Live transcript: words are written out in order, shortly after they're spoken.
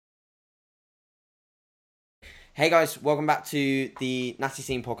Hey guys, welcome back to the Natty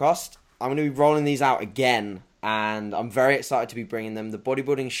Scene podcast. I'm going to be rolling these out again, and I'm very excited to be bringing them. The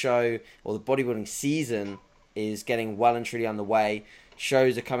bodybuilding show, or the bodybuilding season, is getting well and truly underway.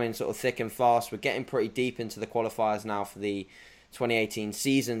 Shows are coming sort of thick and fast. We're getting pretty deep into the qualifiers now for the 2018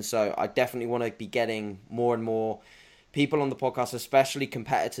 season, so I definitely want to be getting more and more people on the podcast, especially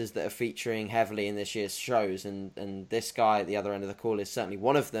competitors that are featuring heavily in this year's shows, and this guy at the other end of the call is certainly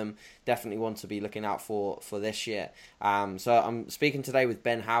one of them. Definitely want to be looking out for this year. So I'm speaking today with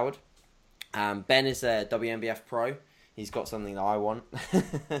Ben Howard. Ben is a WNBF pro. He's got something that I want,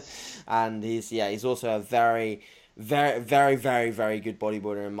 and he's also a very, very, very, very, very good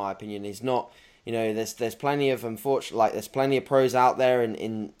bodybuilder in my opinion. He's not. There's plenty of there's plenty of pros out there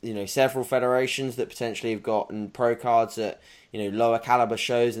in several federations that potentially have gotten pro cards at lower caliber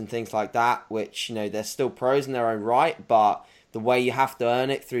shows and things like that, which they're still pros in their own right, but the way you have to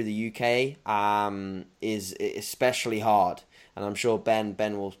earn it through the UK is especially hard, and I'm sure Ben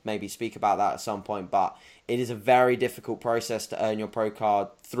will maybe speak about that at some point, but it is a very difficult process to earn your pro card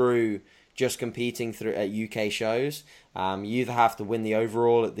through just competing through at UK shows. You either have to win the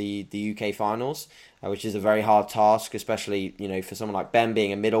overall at the UK finals, which is a very hard task, especially for someone like Ben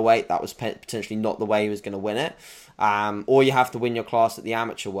being a middleweight. That was potentially not the way he was going to win it. Or you have to win your class at the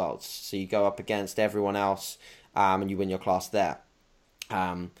amateur worlds, so you go up against everyone else and you win your class there,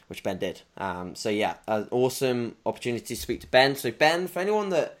 which Ben did. An awesome opportunity to speak to Ben. So Ben, for anyone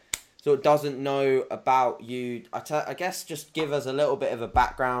that sort of doesn't know about you, I guess just give us a little bit of a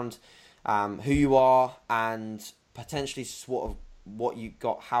background. Who you are and potentially sort of what you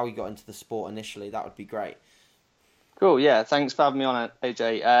got, how you got into the sport initially. That would be great. Cool. Yeah. Thanks for having me on it,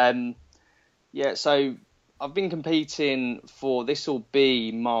 AJ. So I've been competing this will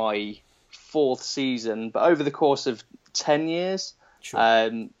be my 4th season, but over the course of 10 years. Sure.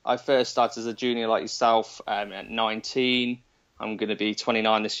 I first started as a junior like yourself at 19. I'm going to be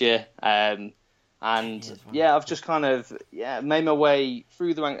 29 this year. And I've just kind of made my way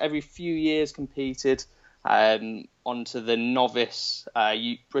through the rank. Every few years competed onto the novice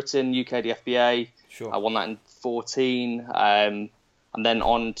Britain UKDFBA. Sure. I won that in 14, and then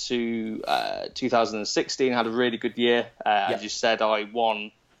on to 2016. Had a really good year. As you said, I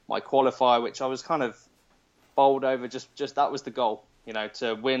won my qualifier, which I was kind of bowled over. Just that was the goal,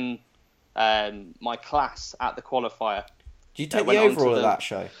 to win my class at the qualifier. Did you take the overall at that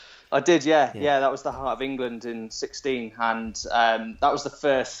show? I did, yeah. That was the Heart of England in 16, and that was the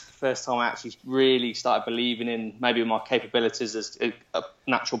first time I actually really started believing in maybe my capabilities as a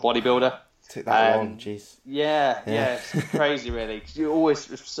natural bodybuilder. Took that long, jeez. Yeah, it's crazy, really. 'Cause you're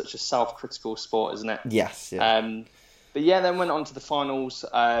always such a self-critical sport, isn't it? Yes. Yeah. Then went on to the finals,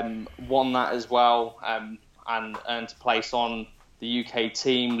 won that as well, and earned a place on the UK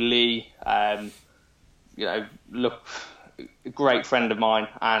team. Lee, a great friend of mine,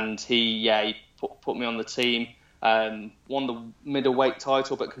 and he put me on the team. Won the middleweight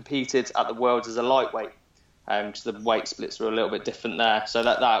title, but competed at the Worlds as a lightweight, because the weight splits were a little bit different there. So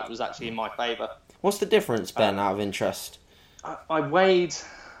that was actually in my favour. What's the difference, Ben, out of interest? I weighed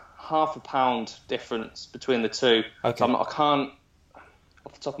half a pound difference between the two. Okay. So I can't,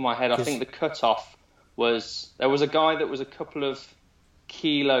 off the top of my head, I think the cut-off there was a guy that was a couple of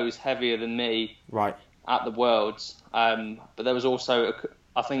kilos heavier than me. Right. At the Worlds, but there was also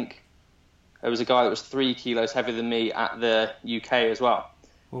I think there was a guy that was 3 kilos heavier than me at the UK as well.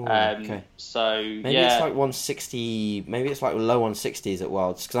 Ooh, okay. So maybe it's like 160. Maybe it's like low 160s at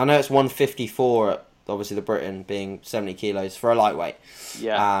Worlds, because I know it's 154 at obviously the Britain being 70 kilos for a lightweight.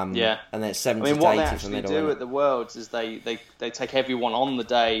 Yeah. And then it's 70 to 80 what they for actually middle. do at the Worlds is they take everyone on the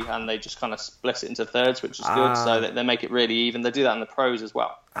day and they just kind of split it into thirds, which is good. So that they make it really even. They do that in the pros as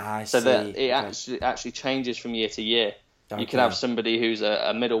well. I so see. that it actually changes from year to year. Okay. You can have somebody who's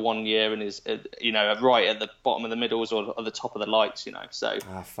a middle one year and is right at the bottom of the middles or at the top of the lights. So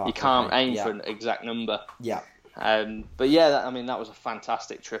you can't aim for an exact number. Yeah. But that was a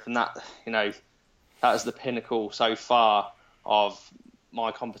fantastic trip, and that that is the pinnacle so far of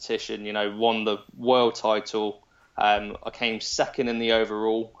my competition. Won the world title. I came second in the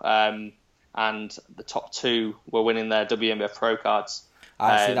overall, and the top 2 were winning their WNBF pro cards.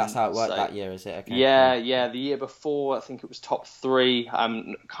 I see, that's how it worked that year, is it? Okay. Yeah. The year before, I think it was top 3.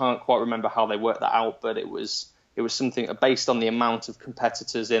 Can't quite remember how they worked that out, but it was something based on the amount of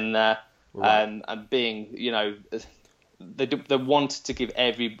competitors in there, and being they wanted to give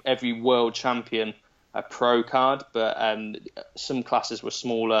every world champion a pro card, but some classes were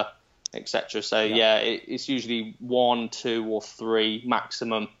smaller, etc. So it's usually 1, 2, or 3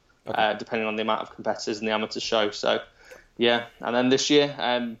 maximum, depending on the amount of competitors in the amateur show. So and then this year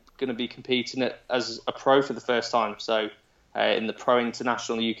going to be competing as a pro for the first time. So in the Pro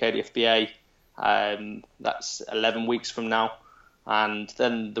International UKDFBA, that's 11 weeks from now. And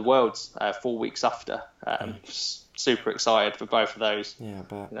then the Worlds 4 weeks after. Super excited for both of those. Yeah,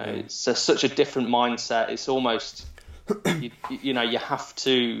 but it's such a different mindset. It's almost, you have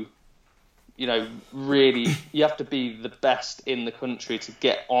to, really, you have to be the best in the country to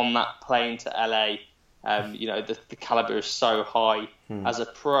get on that plane to LA. The caliber is so high. As a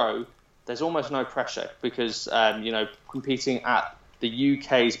pro, there's almost no pressure because, competing at the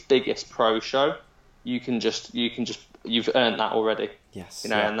UK's biggest pro show, you've earned that already. Yes.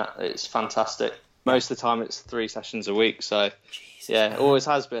 And that it's fantastic. Most of the time, it's 3 sessions a week. So, Jesus, it always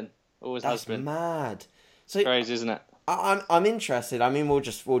has been. That's mad. So crazy, isn't it? I'm interested. I mean, we'll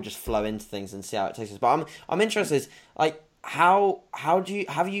just flow into things and see how it takes us. But I'm interested. Like, have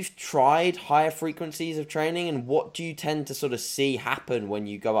you tried higher frequencies of training, and what do you tend to sort of see happen when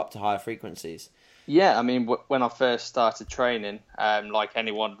you go up to higher frequencies? Yeah, I mean, when I first started training, like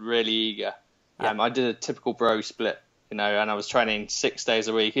anyone really eager, I did a typical bro split, and I was training 6 days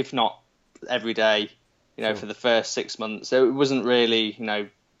a week, if not every day, for the first 6 months. So it wasn't really,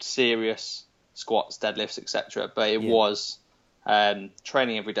 serious squats, deadlifts, etc. But it was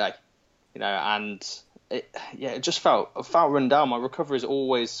training every day, and it just felt run down. My recovery's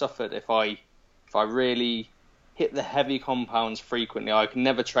always suffered if I really hit the heavy compounds frequently. I can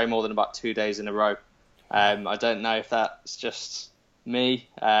never train more than about 2 days in a row. I don't know if that's just me.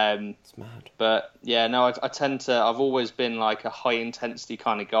 It's mad. But I tend to. I've always been like a high intensity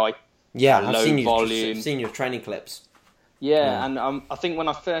kind of guy. Yeah, I've seen your training clips. Yeah, and I think when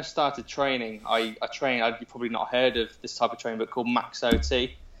I first started training, I trained. I'd probably not heard of this type of training, but called Max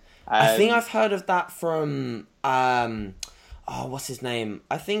OT. I think I've heard of that from what's his name?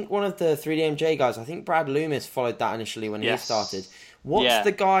 I think one of the 3DMJ guys. I think Brad Loomis followed that initially when he started. What's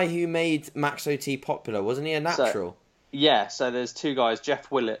the guy who made Max OT popular? Wasn't he a natural? So there's 2 guys, Jeff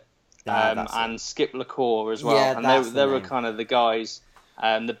Willett and Skip LaCour as well. Yeah, and they were kind of the guys.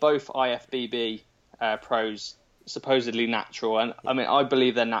 They're both IFBB pros, supposedly natural. And I mean, I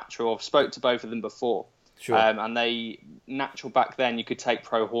believe they're natural. I've spoke to both of them before. Sure. And they natural back then. You could take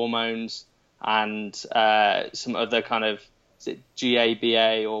pro hormones and some other kind of, is it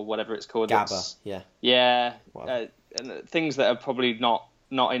GABA or whatever it's called? GABA. Yeah. Wow. And things that are probably not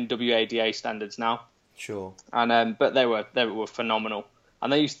in WADA standards now. Sure. And but they were phenomenal,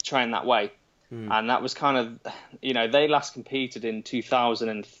 and they used to train that way. And that was kind of, they last competed in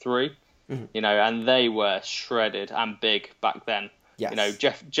 2003, and they were shredded and big back then. Yes.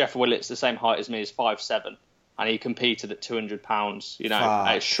 Jeff Willett's the same height as me, is 5'7", and he competed at 200 pounds,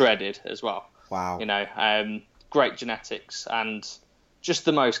 shredded as well. Wow. Great genetics, and just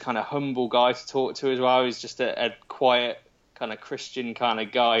the most kind of humble guy to talk to as well. He's just a quiet, kind of Christian kind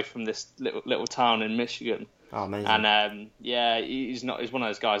of guy from this little town in Michigan. Oh, amazing. And he's one of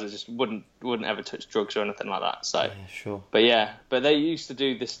those guys that just wouldn't ever touch drugs or anything like that. So yeah, sure. But they used to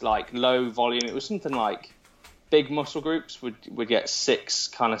do this like low volume. It was something like big muscle groups would get 6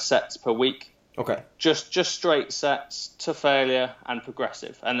 kind of sets per week. Okay. Just straight sets to failure and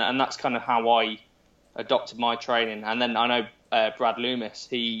progressive, and that's kind of how I adopted my training. And then I know Brad Loomis,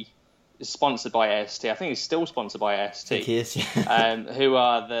 he is sponsored by AST. I think he's still sponsored by AST. I think he is, yeah.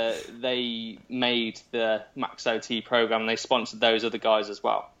 They made the Max OT program, and they sponsored those other guys as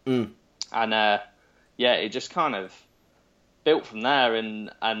well. And it just kind of built from there.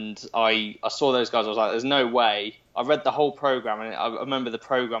 And I saw those guys. I was like, there's no way. I read the whole program, and I remember the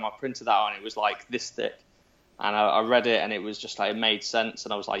program. I printed that out, and it was like this thick. And I read it, and it was just like, it made sense.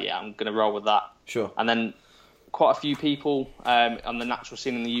 And I was like, yeah, I'm going to roll with that. Sure. And then quite a few people on the natural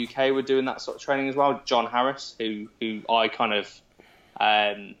scene in the UK were doing that sort of training as well. John Harris, who I kind of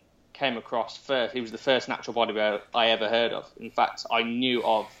came across first. He was the first natural bodybuilder I ever heard of. In fact, I knew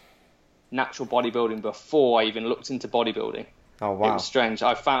of natural bodybuilding before I even looked into bodybuilding. Oh, wow. It was strange.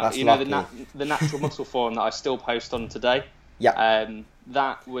 I found, the Natural Muscle Forum that I still post on today. Yeah.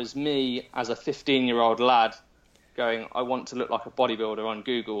 That was me as a 15-year-old lad going, I want to look like a bodybuilder on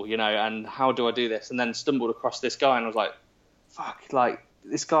Google, and how do I do this? And then stumbled across this guy, and I was like, fuck, like,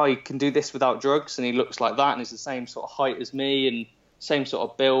 this guy can do this without drugs, and he looks like that, and he's the same sort of height as me, and same sort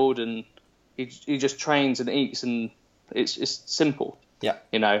of build, and he just trains and eats, and it's simple. Yeah.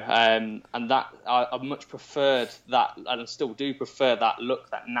 And that, I much preferred that, and I still do prefer that look,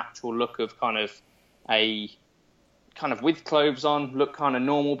 that natural look of kind of with clothes on, look kind of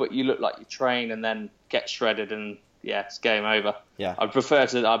normal, but you look like you train and then get shredded, and it's game over. Yeah. I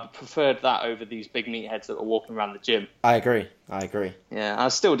preferred that over these big meatheads that were walking around the gym. I agree. Yeah, I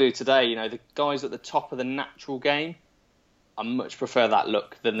still do today. The guys at the top of the natural game, I much prefer that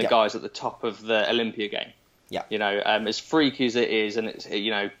look than the guys at the top of the Olympia game. Yeah. You know, as freaky as it is, and it's,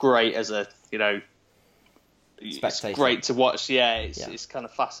 you know, great as a, you know, Spectator. It's great to watch. Yeah, it's kind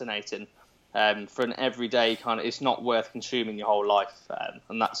of fascinating. For an everyday kind of, it's not worth consuming your whole life,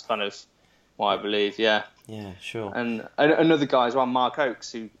 and that's kind of what I believe. Yeah. Yeah, sure. And another guy as well, Mark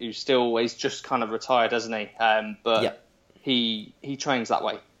Oakes, who's still, he's just kind of retired, hasn't he? But he trains that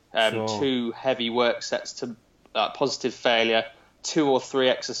way. Sure. 2 heavy work sets to positive failure, 2 or 3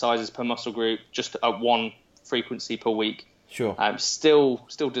 exercises per muscle group, just at 1 frequency per week. Sure. Still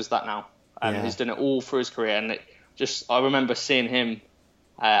does that now. He's done it all through his career, and I remember seeing him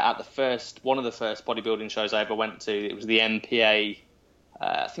at one of the first bodybuilding shows I ever went to. It was the MPA,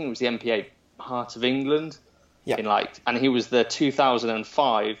 I think it was the MPA Heart of England. Yeah. And he was the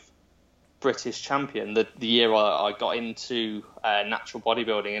 2005 British champion, the year I got into natural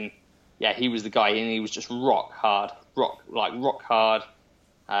bodybuilding, and yeah, he was the guy, and he was just rock hard,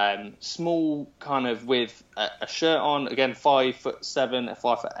 small, kind of with a shirt on, again 5'7",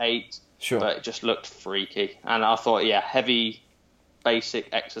 5'8". Sure. But it just looked freaky. And I thought, yeah, heavy, basic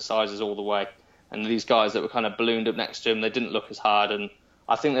exercises all the way. And these guys that were kind of ballooned up next to him, they didn't look as hard. And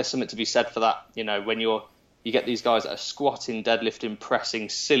I think there's something to be said for that. You know, when you get these guys that are squatting, deadlifting, pressing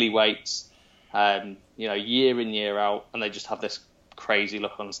silly weights, you know, year in, year out, and they just have this crazy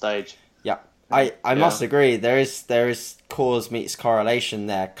look on stage. Yeah. I must agree. There is cause meets correlation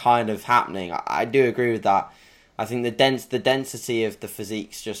there kind of happening. I do agree with that. I think the density of the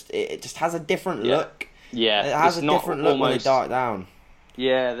physiques it just has a different look. Yeah, it has a different look when they dark down.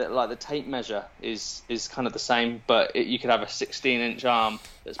 Yeah, the tape measure is kind of the same, but you could have a 16-inch arm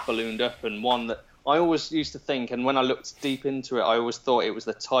that's ballooned up, and one that I always used to think, and when I looked deep into it, I always thought it was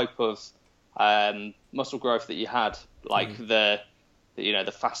the type of muscle growth that you had, like the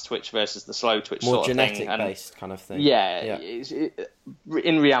fast twitch versus the slow twitch more sort of thing. More genetic based kind of thing. Yeah.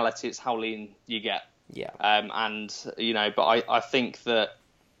 In reality, it's how lean you get. Yeah. And, you know, but I think that,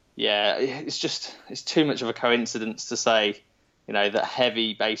 yeah, it's too much of a coincidence to say, you know, that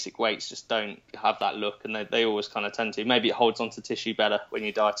heavy basic weights just don't have that look, and they always kind of tend to. Maybe it holds onto tissue better when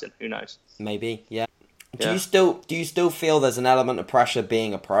you're dieting. Who knows? Maybe, yeah. Do you still feel there's an element of pressure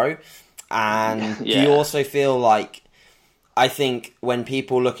being a pro? And do you also feel like, I think when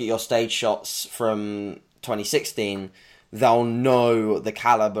people look at your stage shots from 2016, they'll know the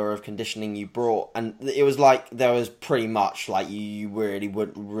caliber of conditioning you brought, and it was like there was pretty much like you really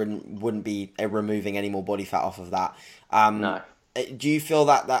wouldn't be removing any more body fat off of that. No. Do you feel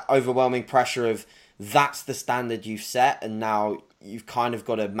that overwhelming pressure of that's the standard you've set, and now you've kind of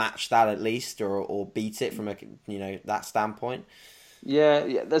got to match that at least, or beat it from that standpoint?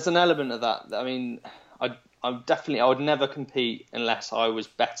 Yeah, there's an element of that. I mean, I would never compete unless I was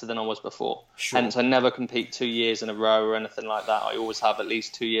better than I was before. Sure. Hence, I never compete 2 years in a row or anything like that. I always have at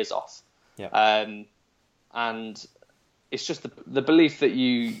least 2 years off. Yeah. And it's just the belief that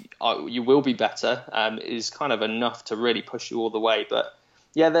you will be better is kind of enough to really push you all the way. But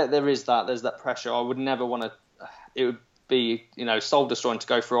yeah, there is that. There's that pressure. I would never want to. It would be, you know, soul destroying to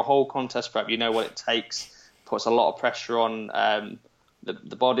go through a whole contest prep. You know what it takes. Puts a lot of pressure on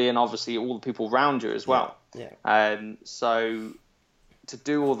the body, and obviously all the people around you as well. Yeah. So to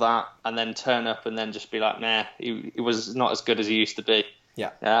do all that and then turn up and then just be like, nah, he was not as good as he used to be.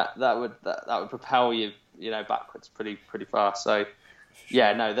 Yeah. That would propel you, you know, backwards pretty far. So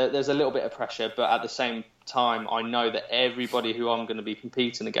yeah, no, there's a little bit of pressure, but at the same time, I know that everybody who I'm going to be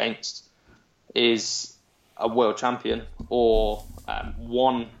competing against is a world champion or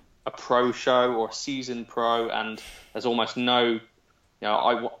won a pro show or a seasoned pro, and there's almost no. You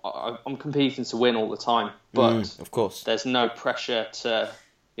know, I'm competing to win all the time, but of course, there's no pressure to,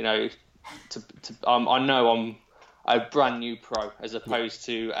 you know, I know I'm a brand new pro as opposed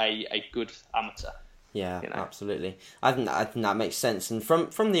to a good amateur. Yeah, you know? Absolutely. I think that makes sense. And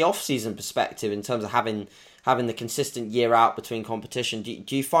from the off-season perspective, in terms of having the consistent year out between competition,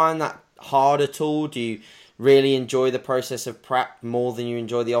 do you find that hard at all? Do you really enjoy the process of prep more than you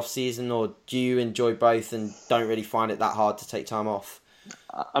enjoy the off-season, or do you enjoy both and don't really find it that hard to take time off?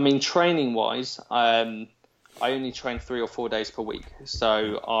 I mean, training-wise, I only train 3 or 4 days per week,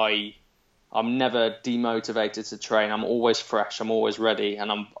 so I'm never demotivated to train. I'm always fresh. I'm always ready,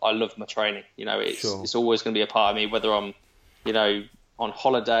 and I love my training. You know, it's always going to be a part of me, whether I'm, you know, on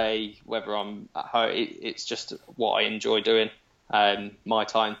holiday, whether I'm at home. It's just what I enjoy doing. My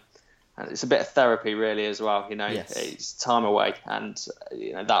time, and it's a bit of therapy, really, as well. You know, yes. It's time away, and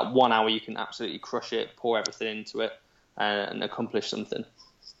you know that 1 hour you can absolutely crush it, pour everything into it, and accomplish something.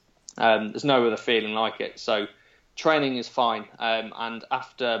 There's no other feeling like it. So training is fine. And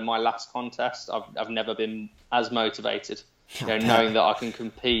after my last contest, I've never been as motivated. knowing that I can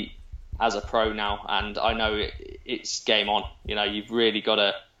compete as a pro now, and I know it's game on. You've really got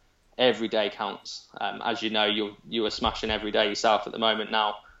to, every day counts. As you know, you are smashing every day yourself at the moment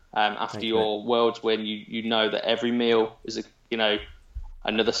now. After your Worlds win, you know that every meal is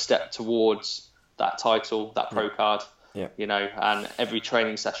another step towards that title, that pro card. Yeah. And every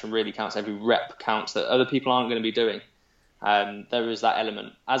training session really counts. Every rep counts that other people aren't going to be doing. There is that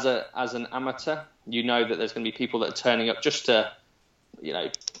element. As an amateur, you know that there's going to be people that are turning up just to,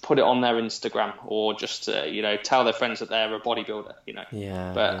 put it on their Instagram, or just to, tell their friends that they're a bodybuilder.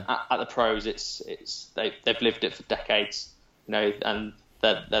 Yeah. But at the pros, they've lived it for decades. And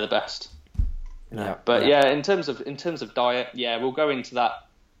they're the best. Yeah. But in terms of diet, we'll go into that.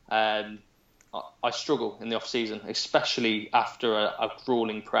 I struggle in the off season, especially after a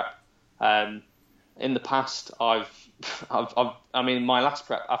grueling prep. In the past, my last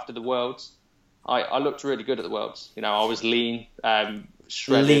prep after the Worlds, I looked really good at the Worlds. I was lean,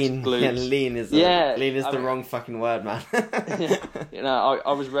 shredded, lean. glutes. Yeah, lean is the wrong fucking word, man.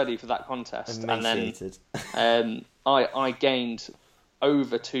 I was ready for that contest, Emaciated. and then I gained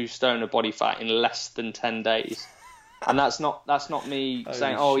over 2 stone of body fat in less than 10 days. And that's not me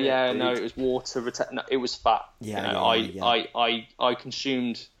saying, dude. It was water. No, it was fat. I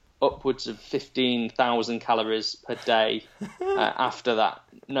consumed upwards of 15,000 calories per day after that.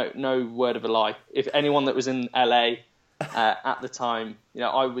 No word of a lie. If anyone that was in LA at the time,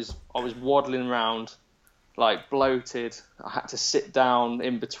 I was waddling around like bloated. I had to sit down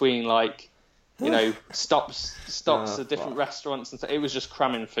in between stops at different restaurants, and so it was just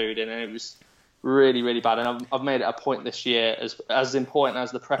cramming food in, and it was really, really bad. And I've made it a point this year, as important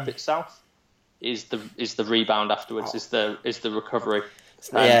as the prep itself is the rebound afterwards, is the recovery.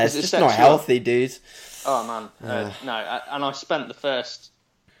 It's just not healthy, dude. Oh man, no. And I spent the first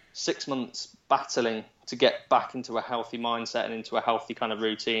 6 months battling to get back into a healthy mindset and into a healthy kind of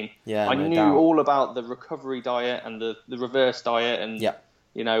routine. Yeah, I knew all about the recovery diet and the reverse diet, and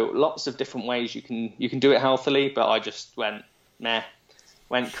lots of different ways you can do it healthily. But I just went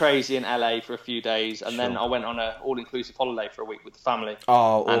crazy in LA for a few days, and then I went on an all-inclusive holiday for a week with the family.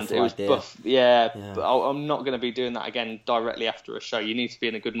 Oh, and awful it was idea. But I'm not going to be doing that again directly after a show. You need to be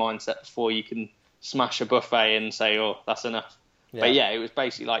in a good mindset before you can smash a buffet and say, "Oh, that's enough." Yeah. But it was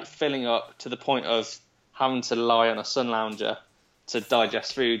basically like filling up to the point of having to lie on a sun lounger to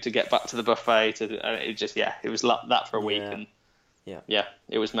digest food to get back to the buffet. It was like that for a week, and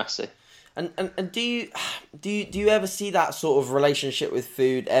it was messy. And do you ever see that sort of relationship with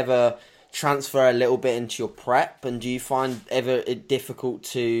food ever transfer a little bit into your prep? And do you find ever it difficult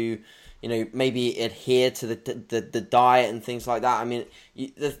to, maybe adhere to the diet and things like that? I mean,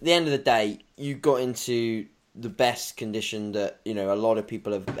 at the end of the day, you got into the best condition that a lot of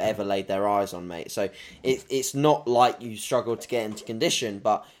people have ever laid their eyes on, mate. So it's not like you struggled to get into condition.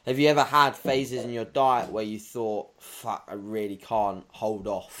 But have you ever had phases in your diet where you thought, "Fuck, I really can't hold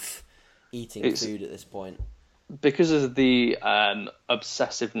off eating food at this point"? Because of the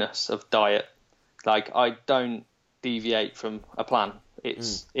obsessiveness of diet, like I don't deviate from a plan.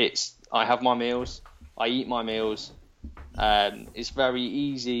 It's I have my meals, I eat my meals. It's very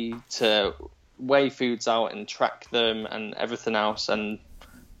easy to weigh foods out and track them and everything else, and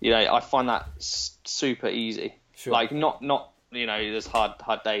I find that super easy. Sure. Like not there's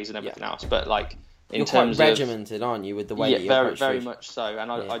hard days and everything else, but like you're quite regimented, aren't you, with the way that you approach very food? Much so,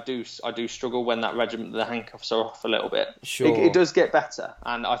 and I do struggle when that the handcuffs are off a little bit. Sure, it does get better,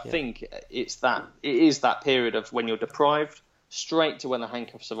 and I think it is that period of when you're deprived straight to when the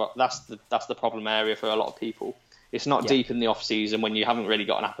handcuffs are up. That's the problem area for a lot of people. It's not deep in the off season when you haven't really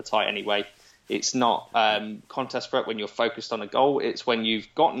got an appetite anyway. It's not contest prep when you're focused on a goal. It's when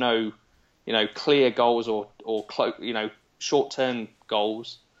you've got no clear goals or short term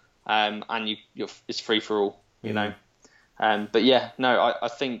goals. And it's free for all, know. But I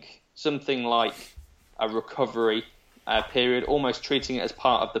think something like a recovery period, almost treating it as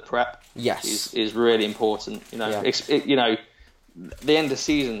part of the prep, is really important. The end of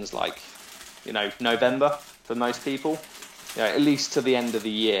season's like, November for most people. At least to the end of the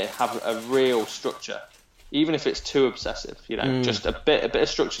year, have a real structure, even if it's too obsessive. Just a bit of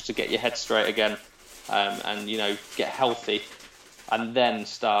structure to get your head straight again, and get healthy. And then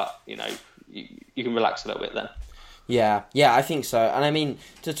start, you can relax a little bit then. Yeah, I think so. And I mean,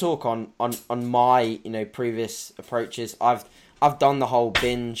 to talk on my, previous approaches, I've done the whole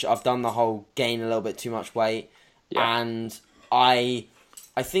binge. I've done the whole gain a little bit too much weight. Yeah. And I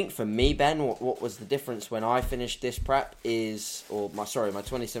think for me, Ben, what was the difference when I finished this prep my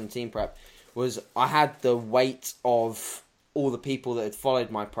 2017 prep, was I had the weight of all the people that had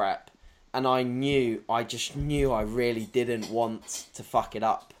followed my prep and I just knew I really didn't want to fuck it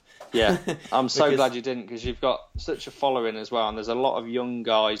up. Yeah, I'm so glad you didn't, because you've got such a following as well, and there's a lot of young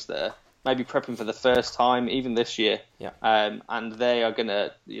guys that are maybe prepping for the first time, even this year. Yeah. And they are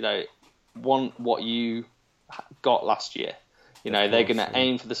gonna, want what you got last year. They're gonna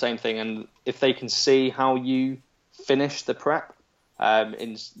aim for the same thing, and if they can see how you finished the prep,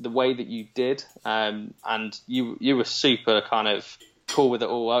 in the way that you did, and you were super kind of cool with it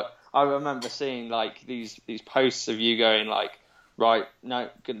all. I remember seeing like these posts of you going like, right, no,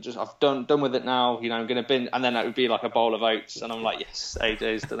 I've done with it now. I'm gonna bin, and then it would be like a bowl of oats, and I'm like, yes,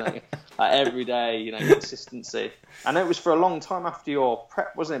 AJ's done it. Like every day, consistency. And it was for a long time after your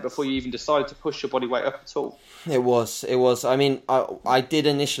prep, wasn't it? Before you even decided to push your body weight up at all. It was. I mean, I did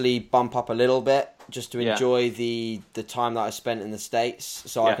initially bump up a little bit just to enjoy the time that I spent in the States,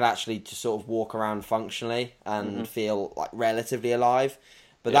 so I could actually just sort of walk around functionally and feel like relatively alive.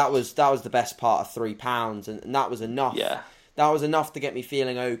 But that was the best part of 3 pounds, and that was enough. Yeah. That was enough to get me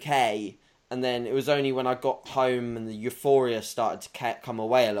feeling okay. And then it was only when I got home and the euphoria started to come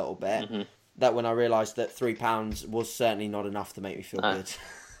away a little bit that when I realised that 3 pounds was certainly not enough to make me feel good.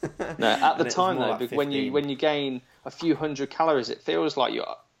 No, at the time though, like when you gain a few hundred calories, it feels like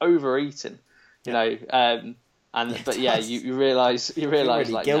you're overeating. You realise really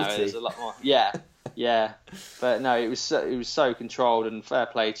like guilty. no, there's a lot more. Yeah. But no, it was so controlled, and fair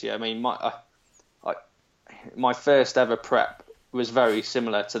play to you. I mean, my first ever prep was very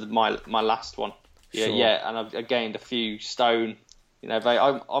similar to my last one. And I gained a few stone. I'm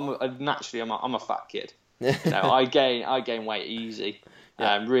a fat kid. I gain weight easy,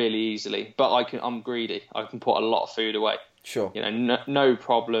 really easily. But I'm greedy. I can put a lot of food away. Sure. No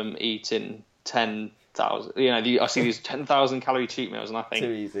problem eating 10,000. I see these 10,000 calorie cheat meals, and I think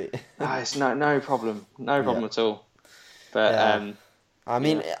too easy. It's no problem at all. But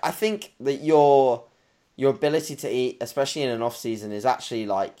I think that your ability to eat, especially in an off season, is actually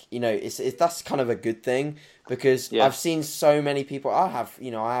like that's kind of a good thing, because I've seen so many people. I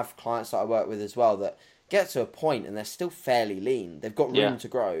have clients that I work with as well that get to a point and they're still fairly lean. They've got room to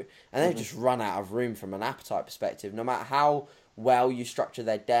grow, and they've just run out of room from an appetite perspective. No matter how well you structure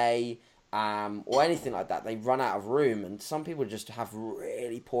their day, or anything like that, they run out of room, and some people just have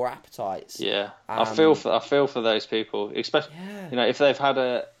really poor appetites. Yeah, I feel for those people, especially if they've had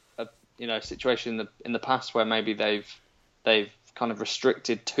a situation in the past where maybe they've kind of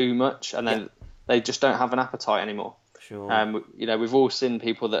restricted too much, and then they just don't have an appetite anymore. Sure. We've all seen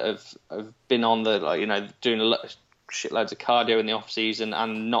people that have been on the doing shitloads of cardio in the off season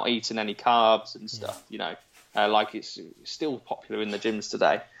and not eating any carbs and stuff. Like it's still popular in the gyms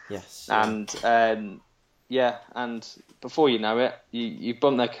today. Yes. And and before you know it, you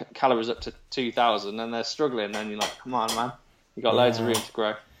bump their calories up to 2,000, and they're struggling. And you're like, come on, man, you got loads of room to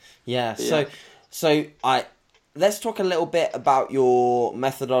grow. Yeah. So let's talk a little bit about your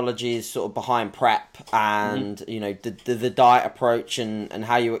methodologies sort of behind prep, and the diet approach and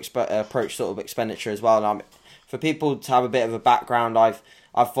how you approach sort of expenditure as well. For people to have a bit of a background, I've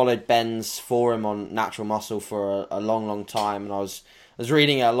followed Ben's forum on Natural Muscle for a long time, and I was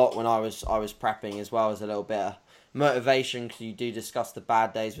reading it a lot when I was prepping, as well as a little bit of motivation, because you do discuss the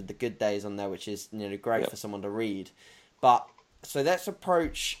bad days with the good days on there, which is great for someone to read. But so let's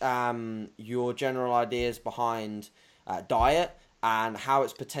approach your general ideas behind diet and how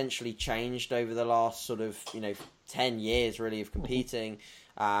it's potentially changed over the last sort of 10 years really of competing.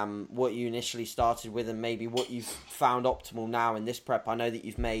 What you initially started with, and maybe what you've found optimal now in this prep. I know that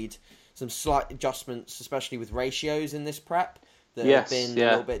you've made some slight adjustments, especially with ratios in this prep, that have been a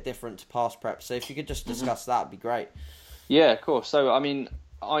little bit different to past prep. So if you could just discuss that, it'd be great. Yeah, of course. So I mean,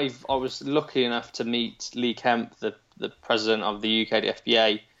 I was lucky enough to meet Lee Kemp, the president of the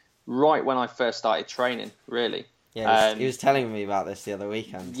UKDFBA, right when I first started training, really. Yeah, he was telling me about this the other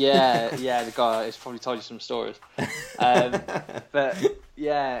weekend. Yeah, the guy has probably told you some stories. But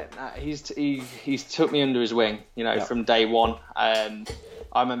yeah, he's took me under his wing, from day one. I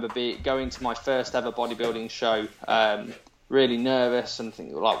remember going to my first ever bodybuilding show, really nervous and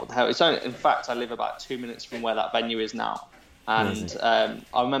thinking, like, what the hell? In fact, I live about 2 minutes from where that venue is now. And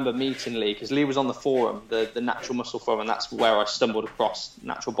I remember meeting Lee, because Lee was on the forum, the Natural Muscle forum, and that's where I stumbled across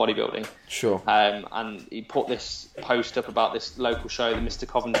natural bodybuilding. Sure. And he put this post up about this local show, the Mr.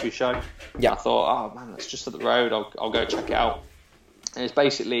 Coventry show. Yeah. I thought, oh man, that's just up the road. I'll go check it out. And it's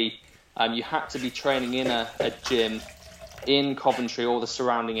basically you had to be training in a gym in Coventry or the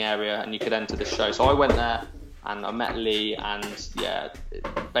surrounding area, and you could enter the show. So I went there and I met Lee, and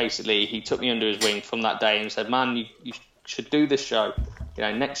basically he took me under his wing from that day and said, man, you should do this show,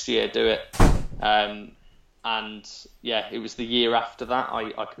 next year do it. And yeah, it was the year after that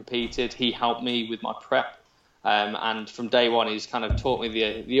I competed. He helped me with my prep, and from day one he's kind of taught me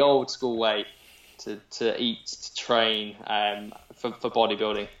the old school way to eat, to train, for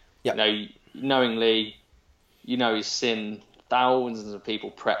bodybuilding. Yep. You know, knowingly, he's seen thousands of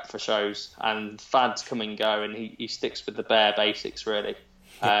people prep for shows, and fads come and go, and he sticks with the bare basics really.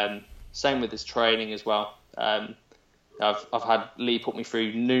 Yep. Same with his training as well. I've had Lee put me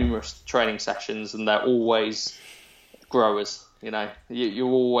through numerous training sessions, and they're always growers. You're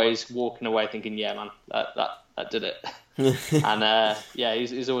always walking away thinking, yeah, man, that did it. And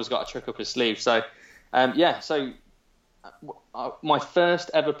he's always got a trick up his sleeve. So my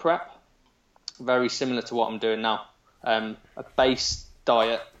first ever prep, very similar to what I'm doing now. A base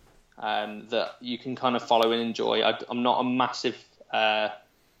diet that you can kind of follow and enjoy. I'm not a massive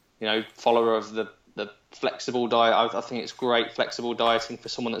follower of the flexible diet. I think it's great flexible dieting for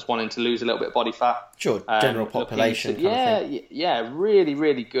someone that's wanting to lose a little bit of body fat. Sure, general population. Really,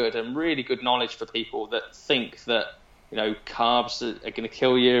 really good, and really good knowledge for people that think that carbs are going to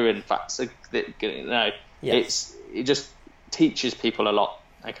kill you and fats are Yes. It just teaches people a lot,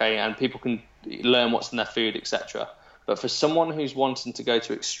 okay, and people can learn what's in their food, etc. But for someone who's wanting to go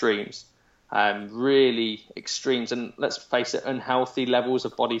to extremes, really extremes, and let's face it, unhealthy levels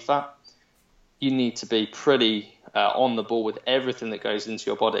of body fat, you need to be pretty on the ball with everything that goes into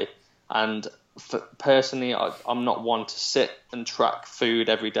your body. And personally, I'm not one to sit and track food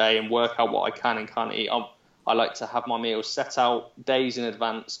every day and work out what I can and can't eat. I like to have my meals set out days in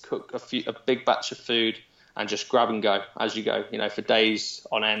advance, cook a big batch of food, and just grab and go as you go, for days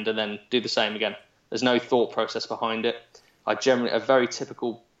on end, and then do the same again. There's no thought process behind it. I generally, a very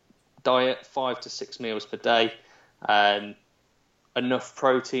typical diet, 5 to 6 meals per day, enough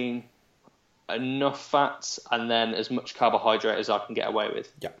protein, enough fats, and then as much carbohydrate as I can get away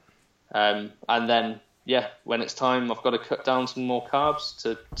with. Yeah. And then, when it's time, I've got to cut down some more carbs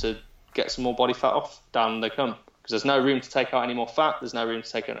to get some more body fat off. Down they come. Because there's no room to take out any more fat. There's no room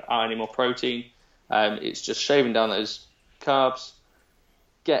to take out any more protein. It's just shaving down those carbs,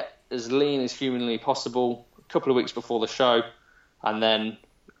 get as lean as humanly possible a couple of weeks before the show, and then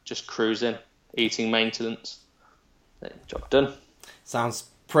just cruising, eating maintenance. Job done. Sounds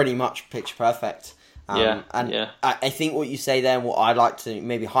pretty much picture perfect. I think what you say there, and what I'd like to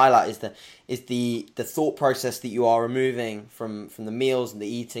maybe highlight is the thought process that you are removing from the meals and the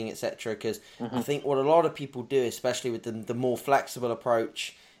eating, etc. Because I think what a lot of people do, especially with the more flexible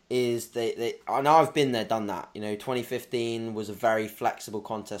approach, is they I know I've been there, done that. 2015 was a very flexible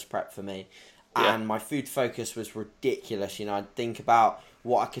contest prep for me, and my food focus was ridiculous. I'd think about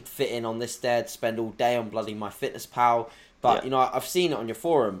what I could fit in on this day. I'd spend all day on bloody MyFitnessPal. But, I've seen it on your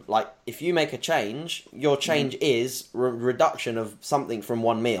forum. Like, if you make a change, your change is reduction of something from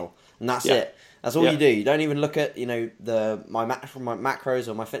one meal. And that's it. That's all you do. You don't even look at, my macros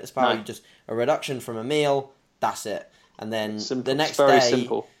or MyFitnessPal. No. You just, a reduction from a meal, that's it. And then the next day...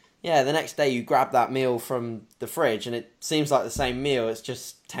 simple. Yeah, the next day you grab that meal from the fridge and it seems like the same meal. It's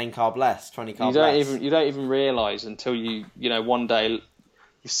just 10 carb less, 20 carb less. You don't even realise until one day...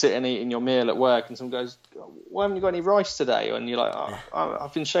 you're sitting eating your meal at work and someone goes, why haven't you got any rice today? And you're like,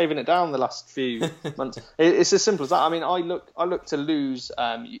 I've been shaving it down the last few months. It's as simple as that. I mean, I look to lose,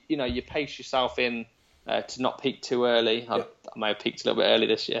 you pace yourself in to not peak too early. I may have peaked a little bit early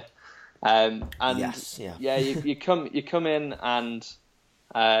this year. You come in and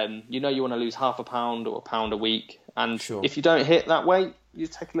you want to lose half a pound or a pound a week. And if you don't hit that weight, you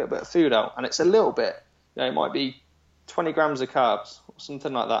take a little bit of food out. And it's a little bit, it might be 20 grams of carbs or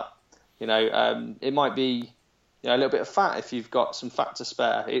something like that. It might be a little bit of fat if you've got some fat to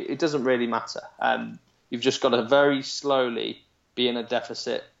spare. It doesn't really matter. You've just got to very slowly be in a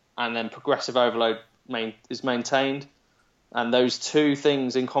deficit, and then progressive overload is maintained. And those two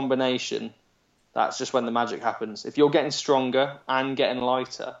things in combination, that's just when the magic happens. If you're getting stronger and getting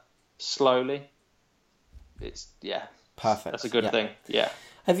lighter slowly, it's perfect. That's a good thing. Yeah.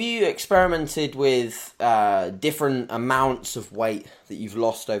 Have you experimented with different amounts of weight that you've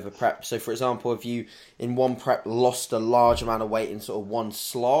lost over prep? So, for example, have you, in one prep, lost a large amount of weight in sort of one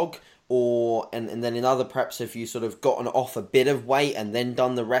slog? And then in other preps, have you sort of gotten off a bit of weight and then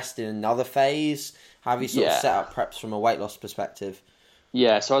done the rest in another phase? How have you sort of set up preps from a weight loss perspective?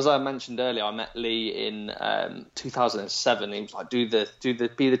 Yeah, so as I mentioned earlier, I met Lee in 2007. He was like, be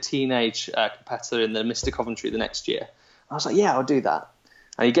the teenage competitor in the Mr. Coventry the next year. I was like, yeah, I'll do that.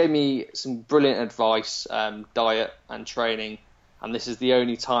 And he gave me some brilliant advice, diet and training. And this is the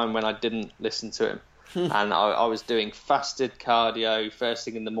only time when I didn't listen to him. And I was doing fasted cardio first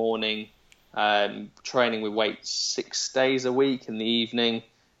thing in the morning, training with weights 6 days a week in the evening,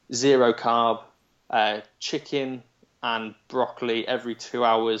 0 carb, chicken and broccoli every 2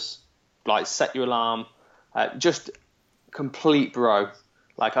 hours, like set your alarm, just complete bro.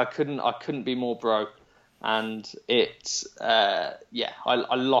 Like I couldn't be more bro. And it's, I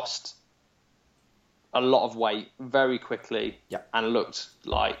lost a lot of weight very quickly and looked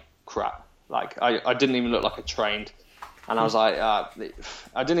like crap. Like I didn't even look like I trained. And I was like,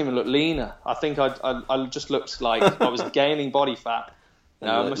 I didn't even look leaner. I think I just looked like I was gaining body fat.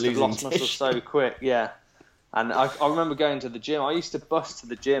 I must have lost muscle so quick, yeah. And I remember going to the gym. I used to bus to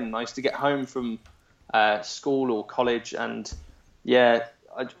the gym. I used to get home from school or college, and I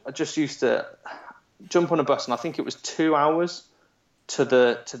just used to jump on a bus, and I think it was 2 hours to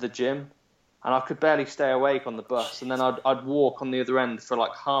the gym, and I could barely stay awake on the bus. And then I'd walk on the other end for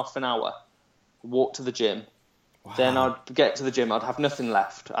like half an hour, walk to the gym. Wow. Then I'd get to the gym, I'd have nothing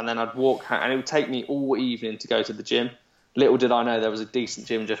left, and then I'd walk home, and it would take me all evening to go to the gym. Little did I know there was a decent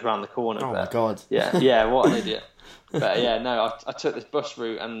gym just around the corner. Oh my God. Yeah, what an idiot. But I took this bus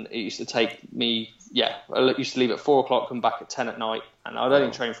route, and it used to take me, I used to leave at 4 o'clock, come back at 10 at night, and I'd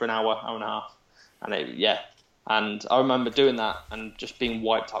only train for an hour and a half. And and I remember doing that and just being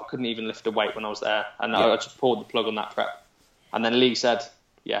wiped out, couldn't even lift a weight when I was there. And I just pulled the plug on that prep. And then Lee said,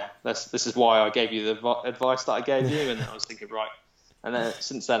 this is why I gave you the advice that I gave you. And I was thinking, right. And then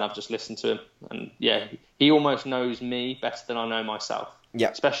since then, I've just listened to him. And he almost knows me better than I know myself. Yeah.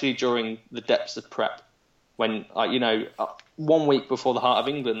 Especially during the depths of prep. When, 1 week before the Heart of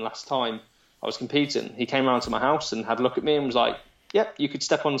England last time I was competing, he came round to my house and had a look at me and was like, yep, you could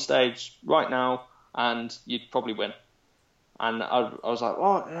step on stage right now and you'd probably win. And I was like,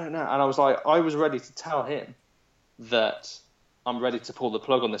 oh, no. And I was like, I was ready to tell him that I'm ready to pull the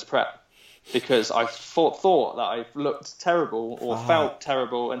plug on this prep, because I thought that I looked terrible or felt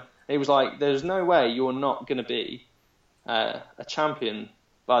terrible. And he was like, there's no way you're not going to be a champion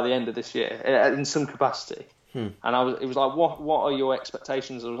by the end of this year in some capacity. And it was like, what are your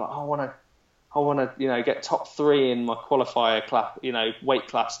expectations? I was like, I want to, get top 3 in my qualifier class, weight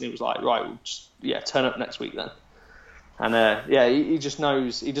class. And he was like, right, we'll just, turn up next week then. And he just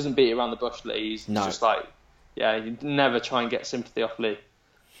knows, he doesn't beat around the bush, Lee. He's just like, you never try and get sympathy off Lee.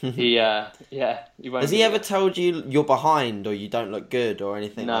 He won't. Has he ever told you you're behind or you don't look good or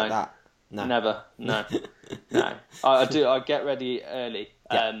anything like that? No, never. No, no. I get ready early.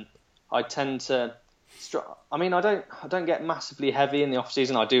 Yeah. I tend to. I mean, I don't get massively heavy in the off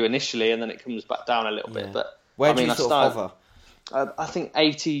season. I do initially, and then it comes back down a little bit. But where do you sort of hover? I think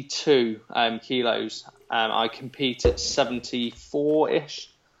 82 kilos. I compete at 74-ish.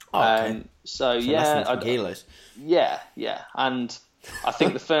 Oh, okay. So less than 10 kilos. Yeah, and I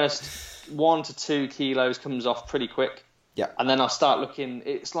think the first 1 to 2 kilos comes off pretty quick. Yeah. And then I start looking.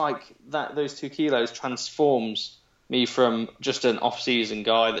 It's like those 2 kilos transforms me from just an off-season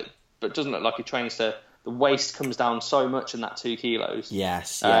guy but doesn't look like he trains to. The waist comes down so much in that 2 kilos.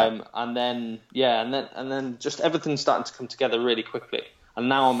 Yes. Yeah. And then just everything's starting to come together really quickly. And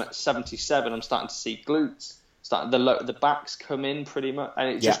now I'm at 77. I'm starting to see glutes. The backs come in pretty much, and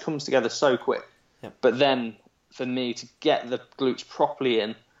it just comes together so quick. Yeah. But then for me to get the glutes properly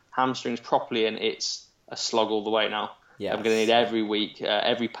in, hamstrings properly in, it's a slog all the way now. Yeah. I'm going to need every week,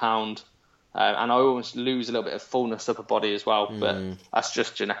 every pound. And I almost lose a little bit of fullness upper body as well. But that's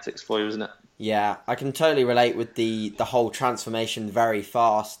just genetics for you, isn't it? Yeah, I can totally relate with the whole transformation very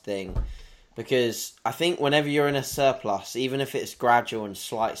fast thing. Because I think whenever you're in a surplus, even if it's gradual and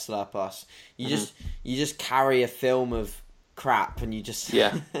slight surplus, you just carry a film of crap and you just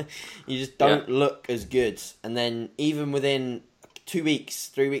don't look as good. And then even within 2 weeks,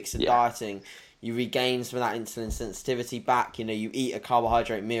 3 weeks of dieting, you regain some of that insulin sensitivity back. You eat a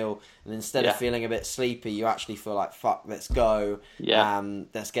carbohydrate meal, and instead of feeling a bit sleepy, you actually feel like, fuck, let's go.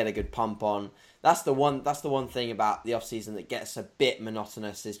 Let's get a good pump on. That's the one thing about the off season that gets a bit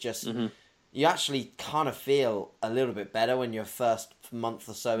monotonous, is just you actually kind of feel a little bit better when you're first month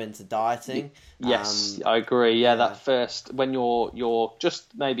or so into dieting. Yes, I agree. That first, when you're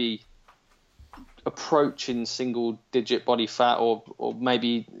just maybe approaching single digit body fat or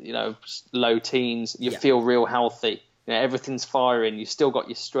maybe low teens, you feel real healthy. Everything's firing. You still got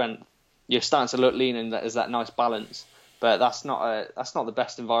your strength. You're starting to look lean, and there's that nice balance. But that's not the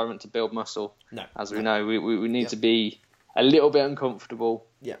best environment to build muscle. No, as we know, we need to be a little bit uncomfortable.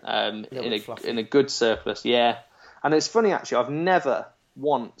 Yeah, in a good surplus. Yeah, and it's funny actually. I've never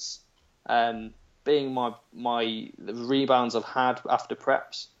once, being the rebounds I've had after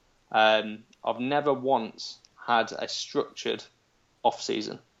preps, I've never once had a structured off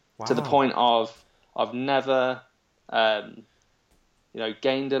season to the point of I've never, gained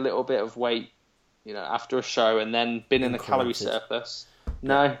a little bit of weight, after a show and then been in a calorie surplus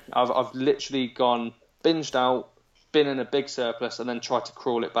No, I've literally binged out, been in a big surplus, and then tried to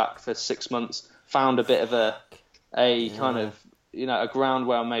crawl it back for 6 months. Found a bit of a kind of, a ground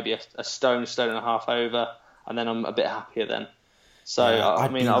where I'm maybe a stone and a half over, and then I'm a bit happier then. So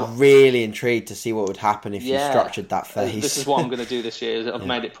I'd be really intrigued to see what would happen if you structured that phase. This is what I'm going to do this year. I've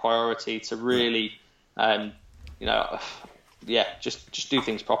made it priority to really, just do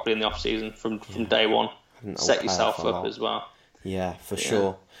things properly in the off season from day one. Set yourself up as well. Yeah, for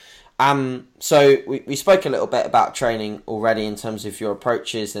sure. So we spoke a little bit about training already in terms of your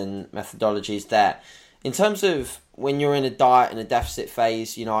approaches and methodologies there. In terms of when you're in a diet and a deficit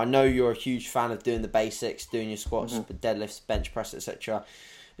phase, I know you're a huge fan of doing the basics, doing your squats, deadlifts, bench press, etc.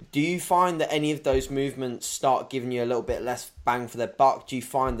 Do you find that any of those movements start giving you a little bit less bang for their buck? Do you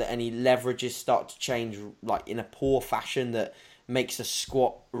find that any leverages start to change like in a poor fashion that makes a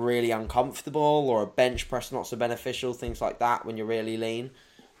squat really uncomfortable or a bench press not so beneficial, things like that when you're really lean?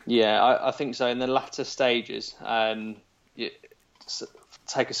 Yeah, I think so. In the latter stages,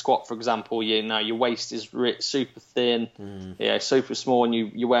 take a squat, for example, your waist is super thin, super small, and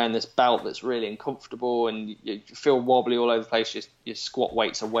you're wearing this belt that's really uncomfortable, and you feel wobbly all over the place. Your squat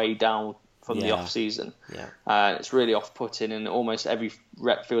weights are way down from the off season. It's really off-putting, and almost every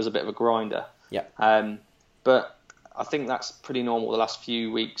rep feels a bit of a grinder. But I think that's pretty normal the last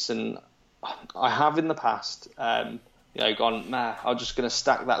few weeks, and I have in the past, gone, I'm just going to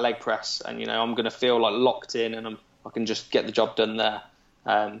stack that leg press, and I'm going to feel like locked in, and I can just get the job done there.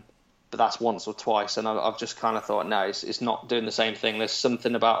 But that's once or twice, and I've just kind of thought, no, it's not doing the same thing. There's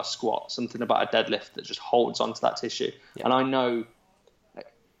something about a squat, something about a deadlift that just holds onto that tissue. And I know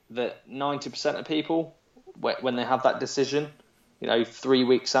that 90% of people, when they have that decision, 3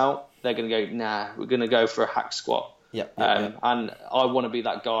 weeks out, they're going to go, nah, we're going to go for a hack squat. And I want to be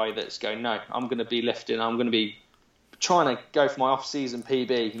that guy that's going, no, I'm going to be lifting, I'm going to be trying to go for my off-season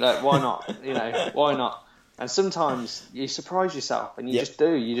PB. Like, why not? Why not? And sometimes you surprise yourself, and you just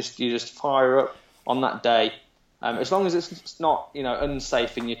do. You just fire up on that day. As long as it's not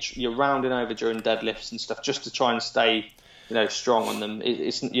unsafe, and you're rounding over during deadlifts and stuff, just to try and stay strong on them.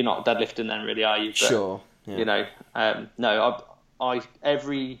 You're not deadlifting then, really, are you? But, sure. Yeah. No. I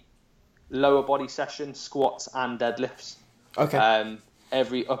every lower body session, squats and deadlifts. Okay.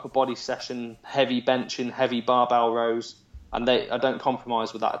 Every upper body session, heavy benching, heavy barbell rows, and I don't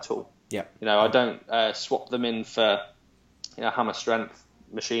compromise with that at all. Yeah. I don't swap them in for hammer strength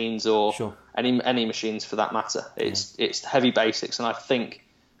machines or any machines for that matter. It's heavy basics, and I think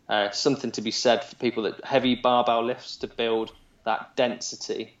something to be said for people that heavy barbell lifts to build that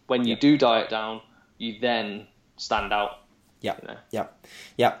density. When you do diet down, you then stand out. Yeah.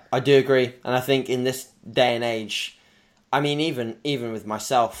 I do agree, and I think in this day and age, I mean, even with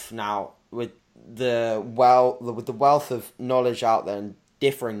myself now, with the wealth of knowledge out there and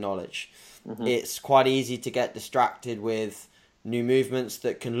differing knowledge, it's quite easy to get distracted with new movements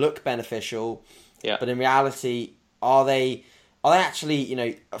that can look beneficial, but in reality, are they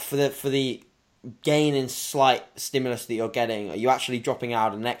actually, for the gain in slight stimulus that you're getting, are you actually dropping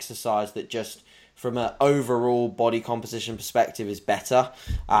out an exercise that just from an overall body composition perspective is better?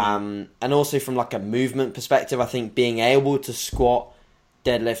 And also from like a movement perspective, I think being able to squat,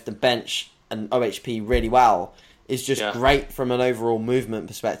 deadlift and bench and OHP really well is just great from an overall movement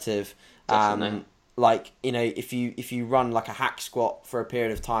perspective. If you run like a hack squat for a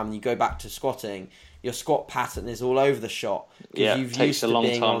period of time and you go back to squatting, your squat pattern is all over the shot. It takes a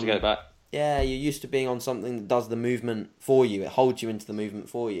long time to get back. Yeah, you're used to being on something that does the movement for you. It holds you into the movement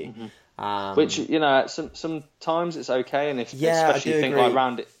for you. Which, sometimes it's okay, and especially think like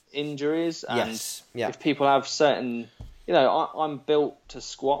around injuries, and if people have certain, I'm built to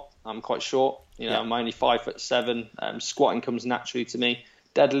squat. I'm quite short. I'm only 5'7". Squatting comes naturally to me.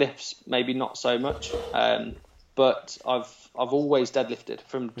 Deadlifts maybe not so much, but I've always deadlifted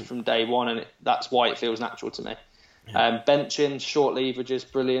from day one, and that's why it feels natural to me. Benching, short leverages,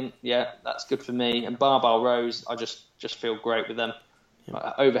 brilliant. Yeah, that's good for me. And barbell rows, I just feel great with them.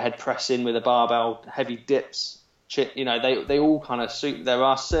 Overhead pressing with a barbell, heavy dips, they all kind of suit. There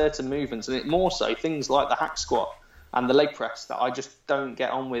are certain movements, and more so things like the hack squat and the leg press that I just don't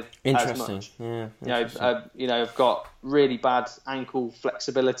get on with as much. I've got really bad ankle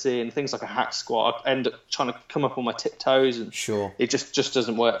flexibility, and things like a hack squat, I end up trying to come up on my tiptoes, and it just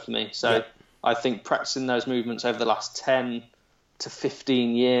doesn't work for me. So I think practicing those movements over the last 10 to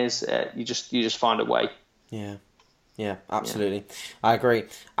 15 years, you just find a way. Yeah, absolutely. I agree.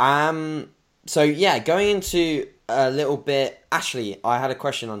 Going into a little bit... Actually, I had a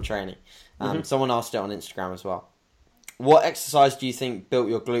question on training. Someone asked it on Instagram as well. What exercise do you think built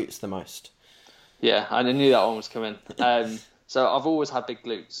your glutes the most? Yeah, I knew that one was coming. So I've always had big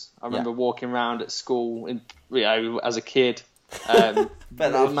glutes. I remember walking around at school, as a kid,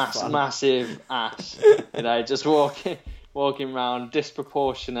 massive ass, just walking around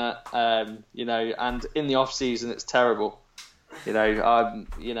disproportionate, and in the off season it's terrible. I'm,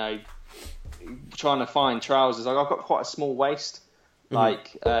 trying to find trousers. I've got quite a small waist.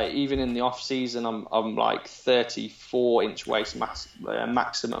 Even in the off season, I'm like 34-inch waist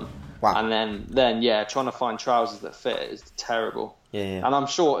maximum. Wow. And then trying to find trousers that fit is terrible. Yeah. And I'm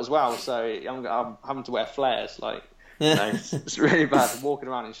short as well, so I'm having to wear flares. It's really bad walking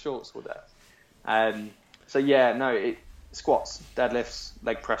around in shorts all day. Squats, deadlifts,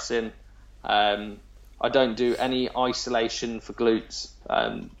 leg pressing. I don't do any isolation for glutes.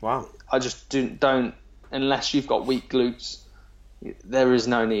 Wow. I just don't unless you've got weak glutes. There is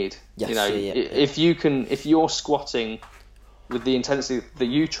no need. Yes, if you're squatting with the intensity that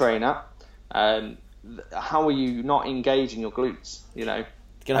you train at, how are you not engaging your glutes? You're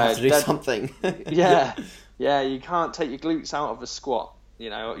gonna have to do something. You can't take your glutes out of a squat.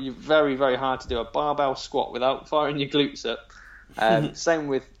 You're very, very hard to do a barbell squat without firing your glutes up. Same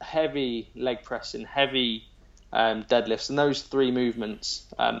with heavy leg pressing, heavy deadlifts, and those three movements.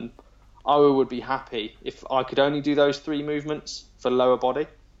 I would be happy if I could only do those three movements for lower body,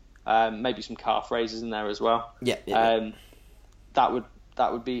 maybe some calf raises in there as well. That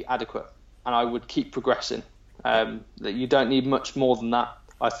would be adequate, and I would keep progressing. That you don't need much more than that.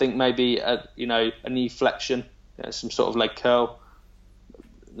 I think maybe a knee flexion, some sort of leg curl.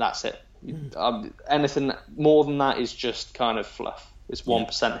 That's it. Anything more than that is just kind of fluff. It's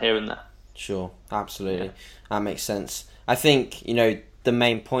 1% here and there. Sure, absolutely, that makes sense. I think the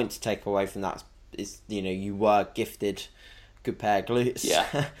main point to take away from that is you were gifted good pair of glutes.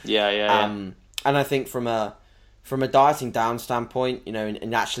 And I think from a dieting down standpoint,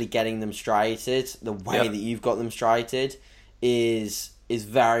 and actually getting them striated, the way that you've got them striated is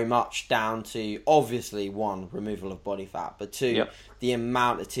very much down to, obviously, one, removal of body fat, but two, the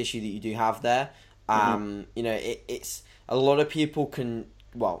amount of tissue that you do have there. It's a lot of people can,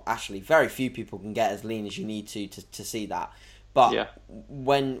 well, actually very few people can get as lean as you need to see that. But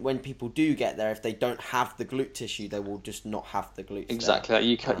when people do get there, if they don't have the glute tissue, they will just not have the glutes. Exactly. There.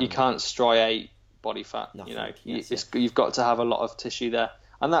 You can't striate body fat. Nothing. You've got to have a lot of tissue there,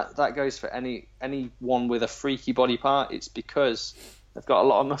 and that goes for anyone with a freaky body part. It's because they've got a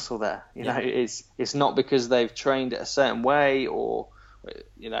lot of muscle there. It's not because they've trained it a certain way or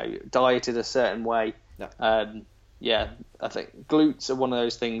dieted a certain way. I think glutes are one of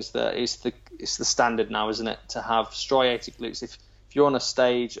those things that it's the standard now, isn't it? To have striated glutes. If you're on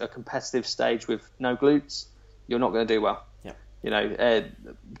a competitive stage with no glutes, you're not going to do well.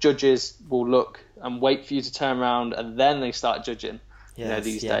 Judges will look and wait for you to turn around, and then they start judging.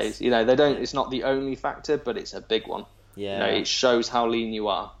 These days, they don't. It's not the only factor, but it's a big one. It shows how lean you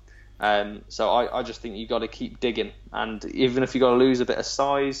are. So I just think you got to keep digging, and even if you got to lose a bit of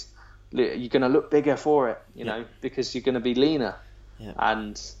size, you're going to look bigger for it, because you're going to be leaner.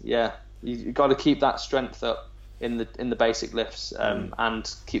 And you got to keep that strength up in the basic lifts,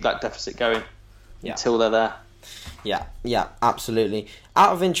 and keep that deficit going until they're there. Yeah, absolutely.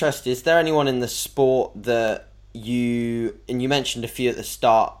 Out of interest, is there anyone in the sport that you mentioned a few at the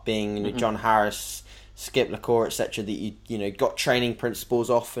start, being John Harris, Skip LaCour, etc., that you got training principles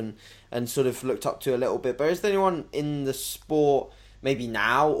off and sort of looked up to a little bit, but is there anyone in the sport, maybe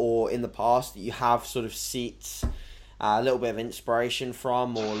now or in the past, that you have sort of a little bit of inspiration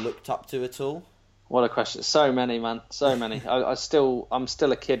from or looked up to at all? What a question! So many, man, so many. I'm still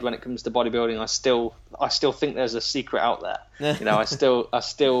a kid when it comes to bodybuilding. I still think there's a secret out there. I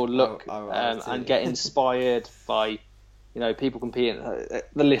still look and get inspired by people competing.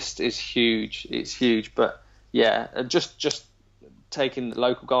 The list is huge. It's huge, but just taking the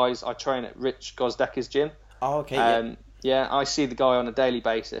local guys. I train at Rich Gozdecker's gym. Oh, okay. I see the guy on a daily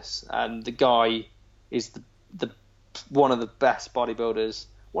basis, and the guy is the one of the best bodybuilders,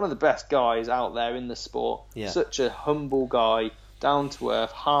 one of the best guys out there in the sport. Such a humble guy, down to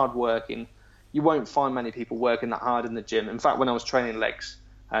earth, hard working. You won't find many people working that hard in the gym. In fact, when I was training legs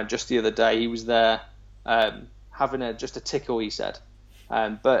just the other day, he was there having just a tickle, he said,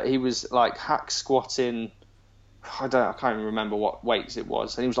 but he was like hack squatting. I can't even remember what weights it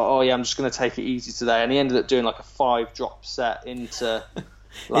was, and he was like, "Oh yeah, I'm just going to take it easy today," and he ended up doing like a 5-drop set into.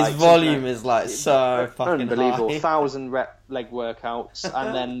 His volume is like so fucking unbelievable. high. 1,000 rep leg workouts,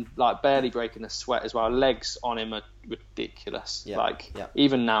 and then like barely breaking a sweat as well. Legs on him are ridiculous.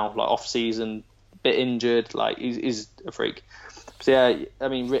 Even now, like off season, bit injured, like he's a freak. So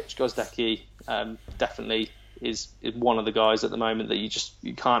Rich Gozdecky definitely is one of the guys at the moment that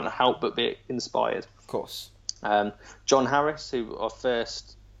you can't help but be inspired. Of course. John Harris, who our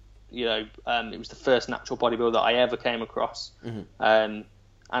first, it was the first natural bodybuilder I ever came across. And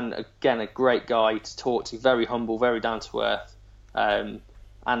again, a great guy to talk to, very humble, very down to earth,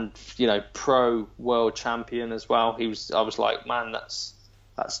 and pro world champion as well. I was like, man, that's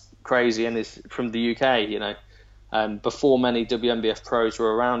crazy, and is from the UK, before many WNBF pros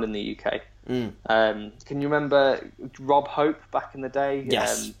were around in the UK. Can you remember Rob Hope back in the day?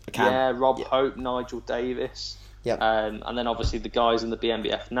 Yes, I can. Yeah, Rob Hope, Nigel Davis. Yep. And then obviously the guys in the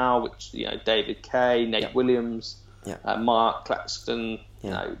BNBF now, which David Kay, Nate Williams, Mark Claxton,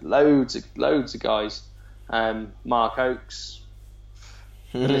 loads of guys. Mark Oakes.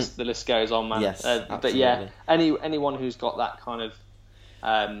 The list goes on, man. Yes, but yeah, anyone who's got that kind of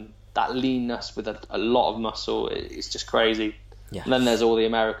that leanness with a lot of muscle, it's just crazy. Yeah. And then there's all the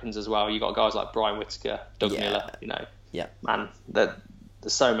Americans as well. You got guys like Brian Whitaker, Doug Miller. Man, there's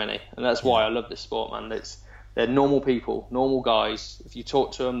so many, and that's why I love this sport, man. They're normal people, normal guys. If you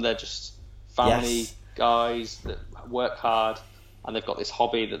talk to them, they're just family guys that work hard, and they've got this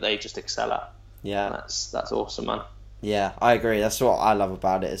hobby that they just excel at. Yeah, and that's awesome, man. Yeah, I agree. That's what I love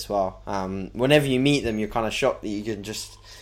about it as well. Whenever you meet them, you're kind of shocked that you can just